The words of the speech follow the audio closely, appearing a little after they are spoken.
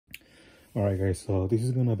Alright guys, so this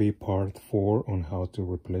is gonna be part 4 on how to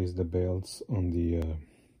replace the belts on the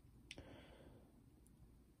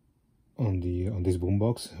on this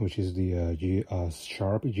boombox, which is the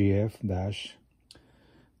Sharp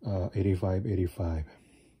gf-8585.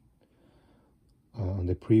 On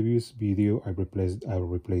the previous video I replaced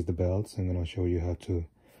the belts. I'm gonna show you how to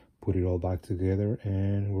put it all back together,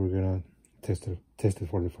 and we're gonna test it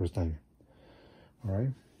for the first time.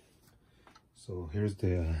 Alright, so here's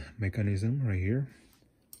the mechanism right here.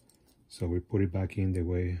 So we put it back in the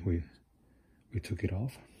way we took it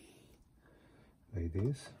off, like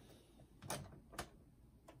this.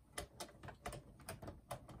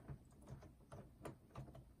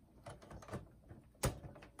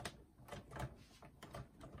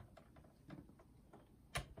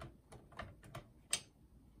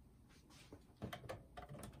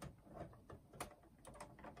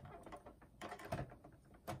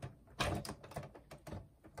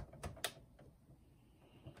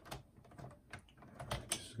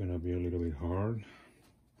 It's gonna be a little bit hard.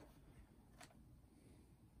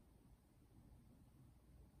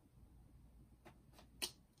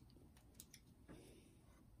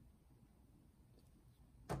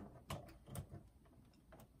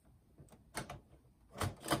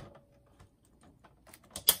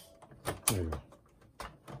 There you go.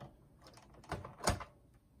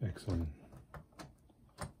 Excellent.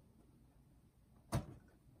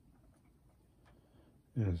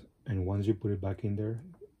 Yes. And once you put it back in there,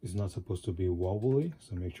 it's not supposed to be wobbly,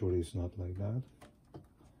 so make sure it's not like that.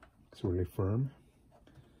 It's really firm.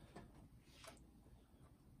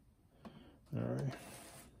 All right. Get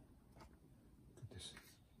this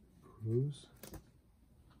screws.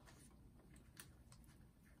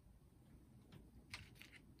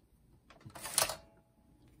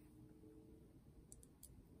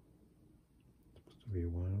 Supposed to be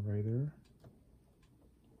one right there.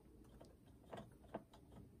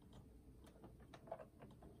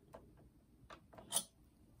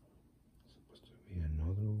 Supposed to be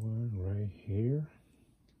another one right here.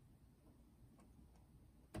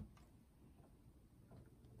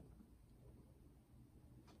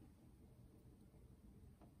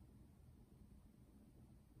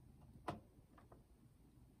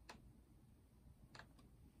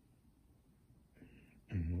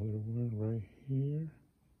 Another one right here.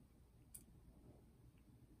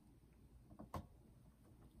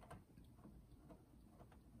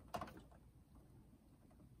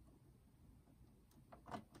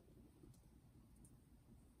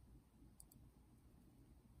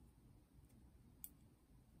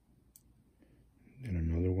 And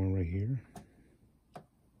another one right here.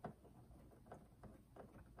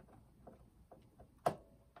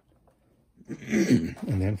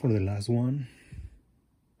 And then for the last one,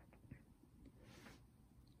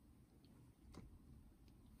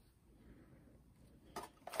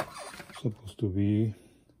 supposed to be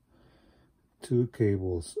 2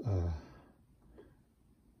 cables,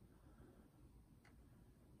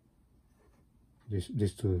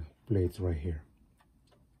 these 2 plates right here.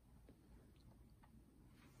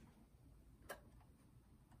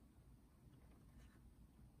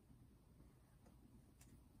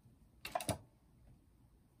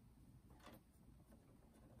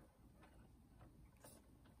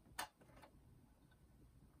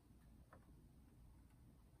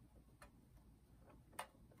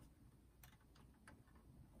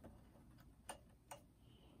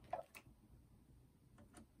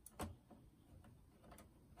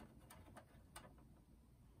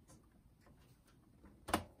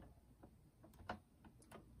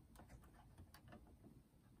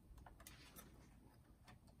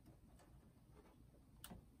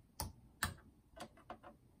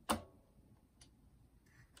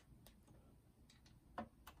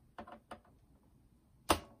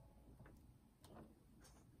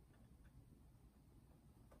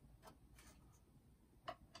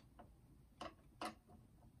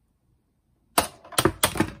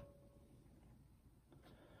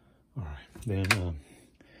 Then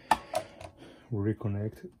we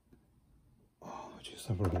reconnect. Oh, jeez,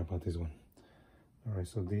 I forgot about this one. All right,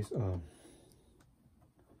 so this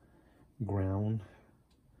ground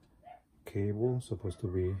cable supposed to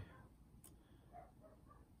be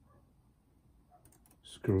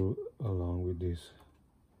screwed along with this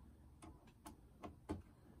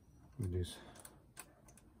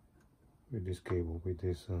cable, with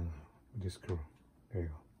this screw. There you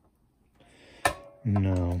go.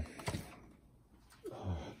 Now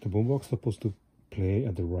the boombox is supposed to play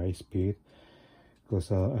at the right speed,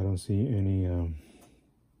 because I don't see any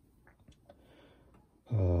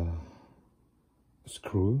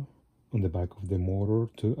screw on the back of the motor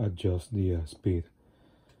to adjust the speed.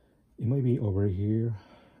 It might be over here.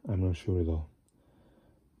 I'm not sure though.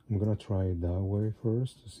 I'm gonna try it that way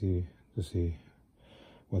first to see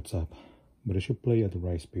what's up, but it should play at the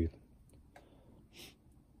right speed.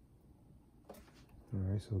 All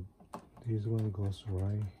right, so this one goes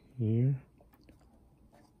right here.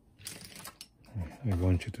 I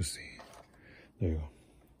want you to see. There you go.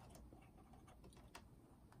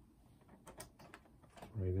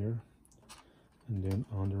 Right there, and then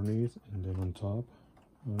underneath, and then on top,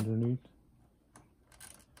 underneath,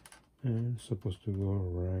 and it's supposed to go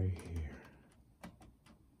right here.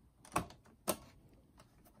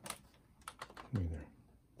 Right there.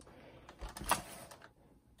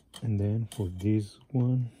 And then for this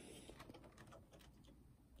one,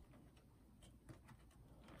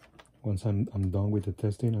 once I'm done with the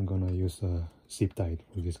testing, I'm gonna use a zip tie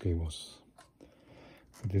for these cables.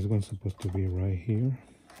 This one's supposed to be right here,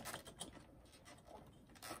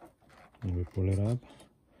 and we pull it up,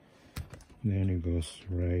 then it goes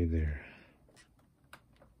right there.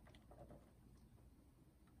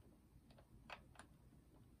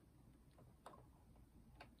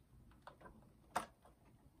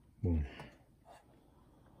 Boom.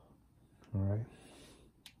 All right,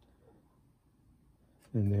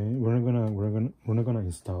 and then we're not gonna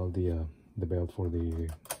install the belt for the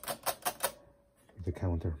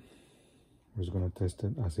counter. We're just gonna test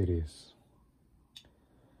it as it is.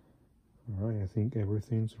 All right, I think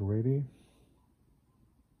everything's ready.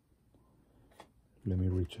 Let me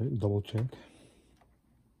recheck, double check.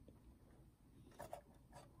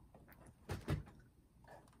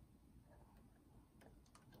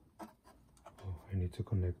 Oh, I need to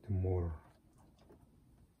connect the motor.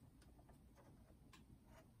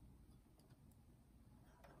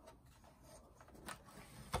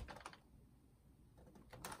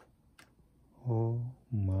 Oh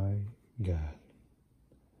my God.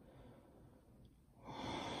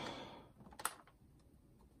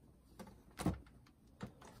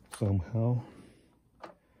 Somehow,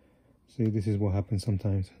 see, this is what happens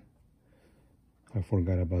sometimes. I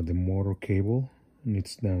forgot about the motor cable and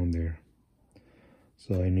it's down there.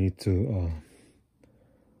 So I need to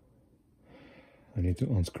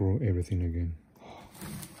unscrew everything again.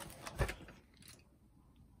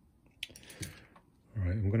 All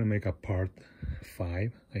right, I'm gonna make a part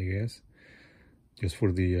 5, I guess, just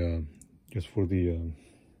for the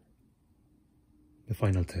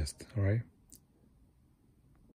final test. All right.